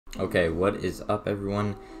Okay, what is up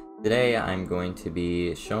everyone? Today I'm going to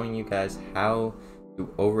be showing you guys how to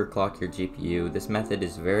overclock your GPU. This method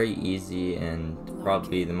is very easy and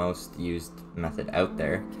probably the most used method out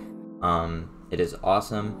there. It is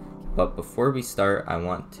awesome, but before we start I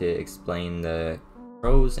want to explain the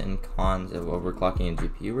pros and cons of overclocking a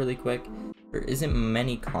GPU really quick. There isn't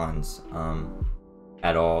many cons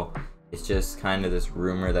at all. It's just kind of this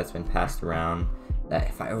rumor that's been passed around that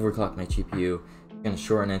if I overclock my GPU, it's going to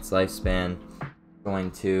shorten its lifespan,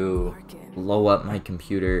 going to blow up my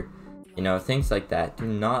computer, you know, things like that. Do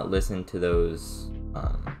not listen to those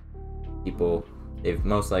people. They've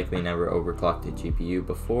most likely never overclocked a GPU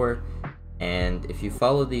before, and if you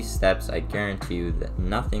follow these steps, I guarantee you that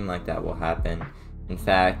nothing like that will happen. In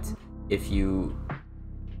fact, if you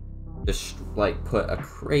just like put a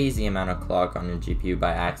crazy amount of clock on your GPU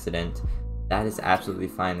by accident, that is absolutely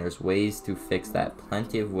fine. There's ways to fix that,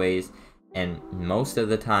 plenty of ways, and most of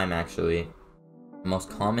the time actually, the most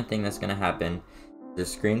common thing that's going to happen, the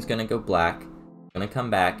screen's going to go black, going to come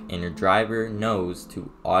back, and your driver knows to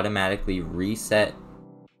automatically reset,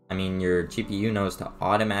 your GPU knows to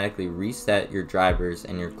automatically reset your drivers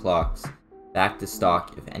and your clocks back to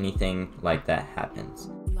stock if anything like that happens.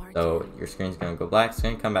 So your screen's going to go black, it's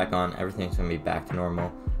going to come back on, everything's going to be back to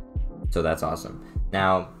normal. So that's awesome.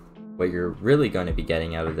 Now, what you're really going to be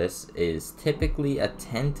getting out of this is typically a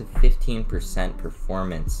 10 to 15%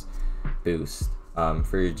 performance boost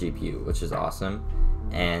for your GPU, which is awesome.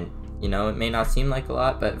 And you know, it may not seem like a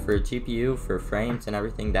lot, but for a GPU, for frames and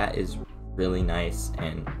everything, that is really nice,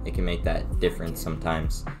 and it can make that difference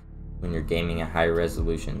sometimes when you're gaming at higher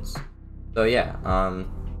resolutions. So yeah,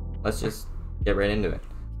 let's just get right into it.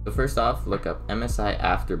 So first off, look up Msi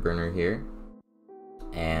Afterburner here,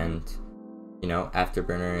 and you know,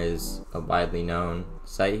 Afterburner is a widely known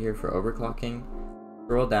site here for overclocking.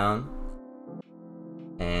 Scroll down,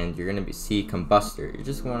 and you're gonna see Combustor. You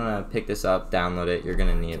just wanna pick this up, download it. You're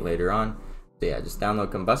gonna need it later on. So yeah, just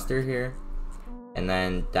download Combustor here, and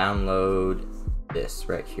then download this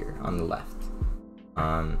right here on the left.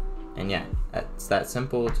 And yeah, that's that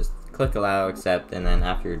simple. Just click allow, accept, and then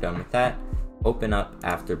after you're done with that, open up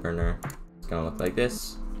Afterburner. It's gonna look like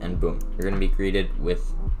this, and boom, you're gonna be greeted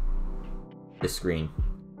with this screen.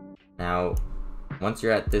 Now, once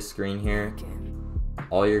you're at this screen here,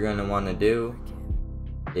 all you're gonna want to do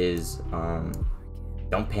is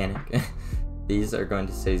don't panic. These are going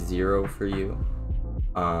to say 0 for you.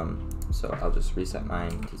 So I'll just reset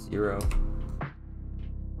mine to 0.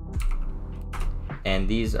 And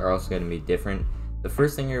these are also going to be different. The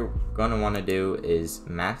first thing you're going to want to do is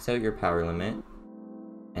max out your power limit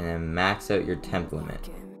and then max out your temp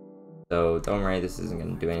limit. So don't worry, this isn't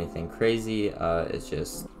going to do anything crazy. It's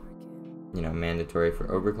just, you know, mandatory for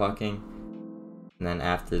overclocking. And then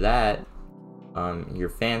after that, your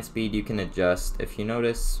fan speed you can adjust. If you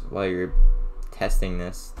notice while you're testing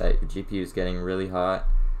this that your GPU is getting really hot,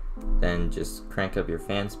 then just crank up your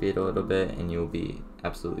fan speed a little bit and you'll be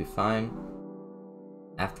absolutely fine.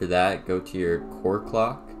 After that, go to your core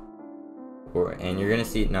clock, and you're gonna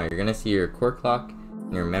see your core clock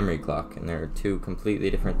and your memory clock, and there are two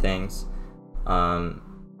completely different things.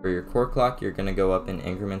 For your core clock, you're gonna go up in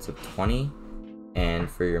increments of 20,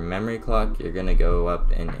 and for your memory clock, you're gonna go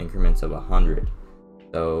up in increments of 100.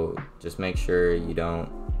 So just make sure you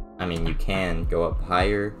don't, you can go up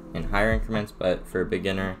higher in higher increments, but for a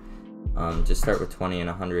beginner, just start with 20 and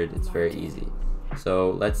 100. It's very easy.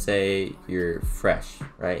 So let's say you're fresh,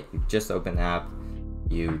 right? You just opened the app,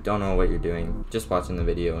 you don't know what you're doing, just watching the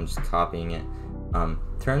video and just copying it.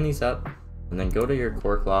 Turn these up and then go to your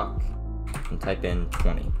core clock and type in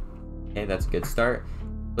 20. Okay, that's a good start.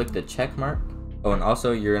 Click the check mark. Oh, and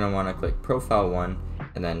also you're gonna wanna click profile 1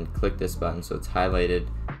 and then click this button so it's highlighted,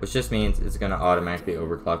 which just means it's gonna automatically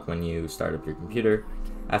overclock when you start up your computer.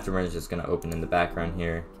 Afterwards, it's just gonna open in the background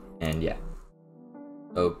here, and yeah.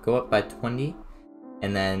 So go up by 20,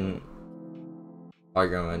 and then all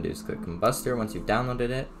you're gonna wanna do is click Combustor once you've downloaded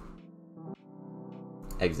it.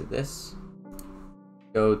 Exit this.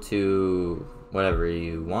 Go to whatever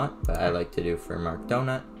you want, but I like to do for Mark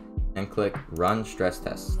Donut, and click Run Stress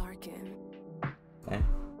Test. Okay.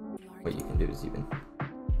 What you can do is even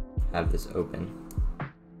have this open.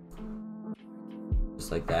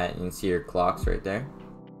 Just like that. You can see your clocks right there.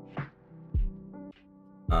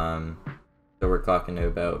 So we're clocking to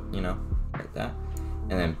about, you know, like that.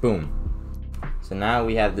 And then boom. So now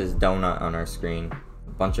we have this donut on our screen,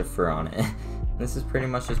 a bunch of fur on it. This is pretty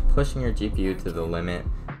much just pushing your GPU to the limit.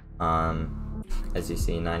 As you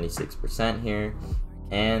see, 96% here.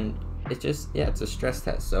 And it just, yeah, it's a stress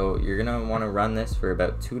test. So you're gonna want to run this for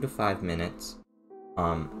about 2 to 5 minutes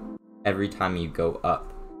every time you go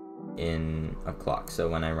up. in a clock. So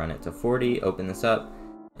when I run it to 40, open this up,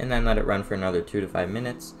 and then let it run for another 2 to 5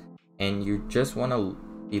 minutes. And you just want to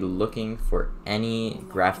be looking for any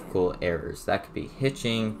graphical errors. That could be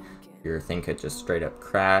hitching, your thing could just straight up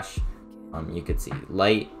crash. You could see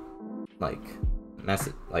light, like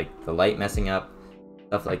the light messing up,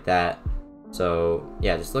 stuff like that. So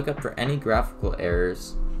yeah, just look up for any graphical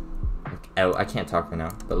errors. Oh, I can't talk right now,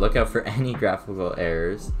 but look out for any graphical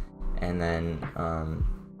errors. And then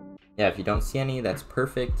yeah, if you don't see any, that's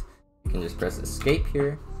perfect. You can just press escape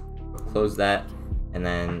here, close that, and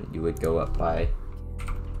then you would go up by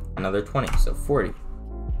another 20, so 40.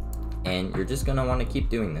 And you're just gonna want to keep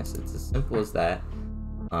doing this. It's as simple as that.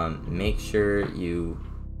 Make sure you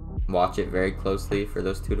watch it very closely for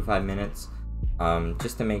those 2 to 5 minutes,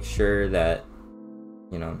 just to make sure that,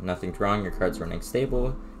 you know, nothing's wrong, your card's running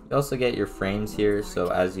stable. You also get your frames here, so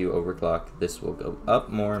as you overclock, this will go up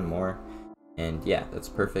more and more. And yeah, that's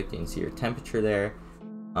perfect. You can see your temperature there.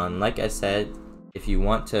 Like I said, if you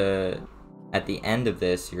want to, at the end of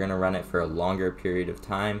this, you're gonna run it for a longer period of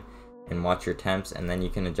time and watch your temps, and then you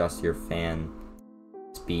can adjust your fan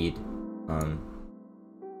speed,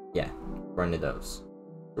 yeah, according to those.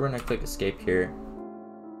 So we're gonna click escape here,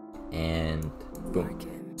 and boom.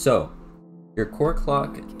 So your core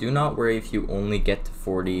clock, do not worry if you only get to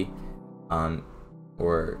 40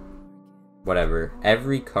 or whatever.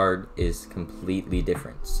 Every card is completely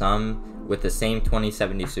different. Some with the same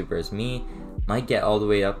 2070 Super as me might get all the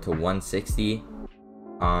way up to 160.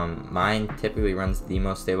 Mine typically runs the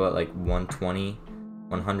most stable at like 120,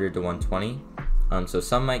 100 to 120. So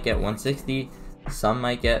some might get 160, some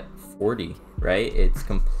might get 40, right? It's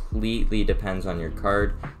completely depends on your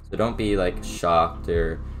card. So don't be like shocked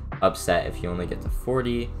or upset if you only get to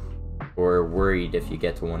 40, or worried if you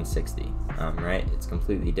get to 160, right? It's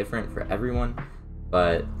completely different for everyone.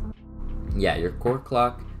 But yeah, your core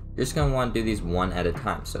clock, you're just gonna want to do these one at a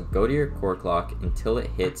time. So go to your core clock until it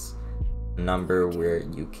hits a number where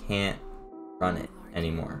you can't run it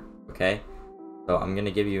anymore, okay? So I'm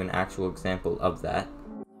gonna give you an actual example of that,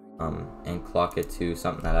 and clock it to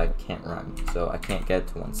something that I can't run. So I can't get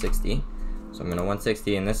to 160, so I'm gonna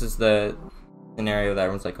 160, and this is the scenario that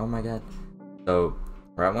everyone's like, oh my god. So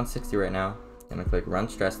we're at 160 right now. I'm gonna click run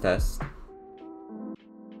stress test.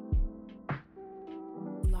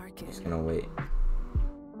 Just gonna wait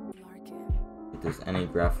if there's any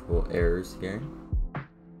graphical errors here.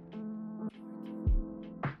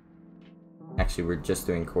 Actually, we're just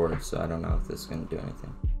doing core, so I don't know if this is gonna do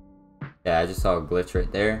anything. Yeah, I just saw a glitch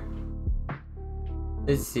right there.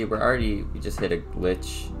 As you see, we just hit a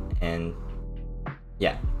glitch, and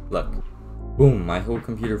yeah, look, boom, my whole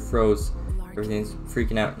computer froze. Everything's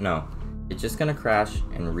freaking out. No, it's just gonna crash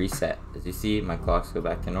and reset. As you see, my clocks go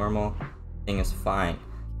back to normal. Thing is fine.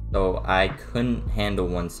 So I couldn't handle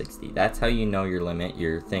 160. That's how you know your limit.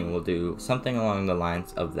 Your thing will do something along the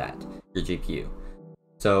lines of that, your GPU.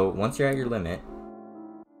 So once you're at your limit,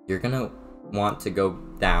 you're gonna want to go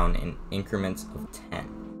down in increments of 10.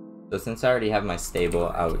 So since I already have my stable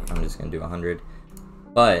out, I'm just gonna do 100.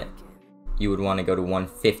 But you would want to go to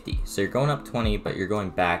 150. So you're going up 20, but you're going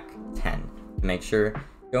back 10. To make sure,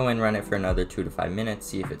 go and run it for another 2 to 5 minutes,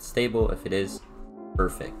 see if it's stable. If it is,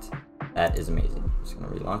 perfect. That is amazing. I'm just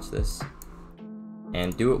gonna relaunch this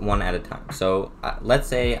and do it one at a time. So let's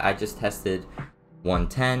say I just tested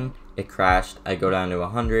 110, it crashed, I go down to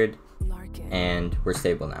 100, and we're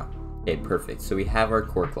stable now. Okay, perfect. So we have our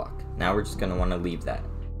core clock. Now we're just gonna wanna leave that.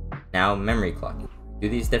 Now memory clock. Do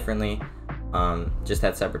these differently, just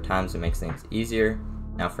at separate times. It makes things easier.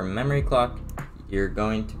 Now for memory clock, you're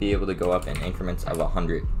going to be able to go up in increments of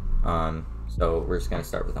 100. So we're just gonna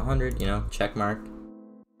start with 100, you know, check mark,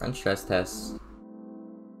 run stress tests,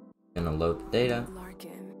 gonna load the data,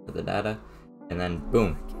 for the data, and then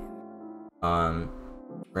boom.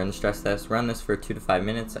 Run the stress test, run this for 2 to 5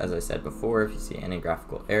 minutes. As I said before, if you see any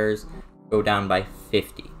graphical errors, go down by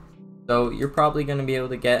 50. So you're probably gonna be able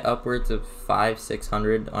to get upwards of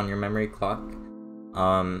 500-600 on your memory clock.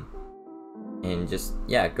 And just,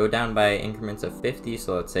 yeah, go down by increments of 50.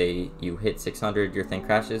 So let's say you hit 600, your thing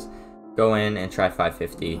crashes, go in and try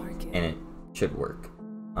 550, and it should work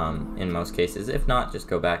in most cases. If not, just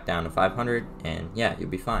go back down to 500, and yeah, you'll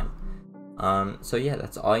be fine. So yeah,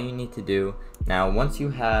 that's all you need to do. Now once you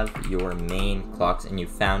have your main clocks and you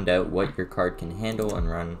found out what your card can handle and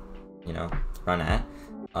run, you know, run at,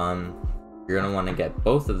 you're gonna want to get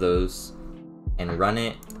both of those and run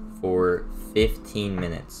it for 15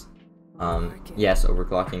 minutes. Yes,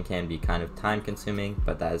 overclocking can be kind of time consuming,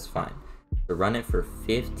 but that is fine. So run it for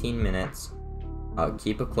 15 minutes.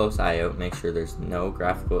 Keep a close eye out, make sure there's no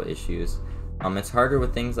graphical issues. It's harder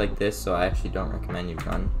with things like this, so I actually don't recommend you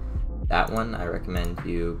run that one, I recommend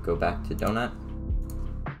you go back to donut,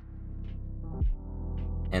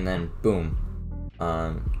 and then boom,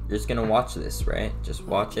 you're just gonna watch this, right? Just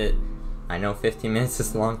watch it. I know 15 minutes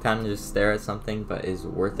is a long time to just stare at something, but it's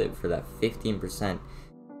worth it for that 15%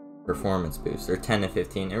 performance boost, or 10 to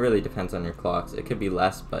 15. It really depends on your clocks. It could be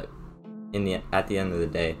less, but at the end of the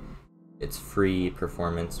day, it's free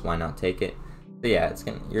performance. Why not take it? So yeah,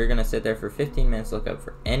 you're gonna sit there for 15 minutes, look out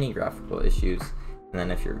for any graphical issues, and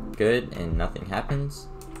then if you're good and nothing happens,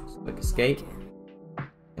 just click escape. You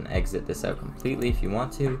can exit this out completely if you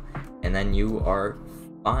want to, and then you are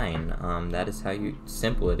fine. That is how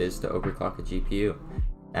simple it is to overclock a GPU.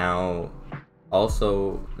 Now,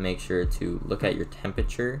 also make sure to look at your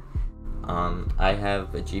temperature. I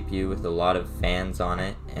have a GPU with a lot of fans on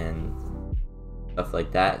it and stuff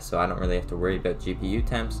like that, so I don't really have to worry about GPU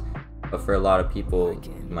temps, but for a lot of people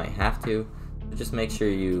you might have to. So just make sure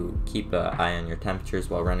you keep an eye on your temperatures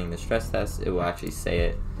while running the stress test. It will actually say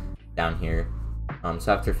it down here.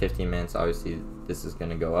 So after 15 minutes, obviously this is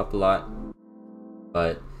going to go up a lot,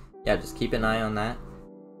 but yeah, just keep an eye on that,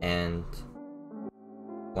 and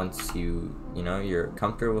once you're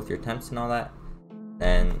comfortable with your temps and all that,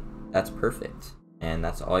 then that's perfect, and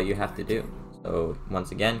that's all you have to do. So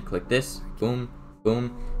once again, click this, boom,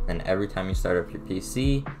 boom, and every time you start up your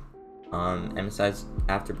PC, Msi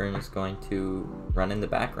Afterburner is going to run in the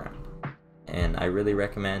background. And I really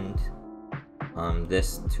recommend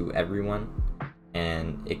this to everyone,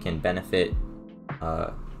 and it can benefit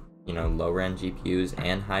lower end GPUs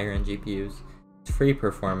and higher end GPUs. It's free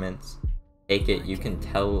performance. Take it. You can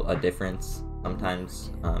tell a difference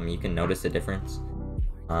sometimes. You can notice a difference.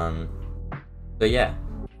 So yeah,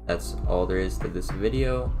 that's all there is to this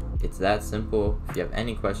video. It's that simple. If you have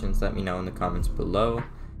any questions, let me know in the comments below.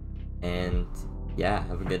 And yeah,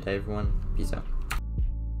 have a good day, everyone. Peace out.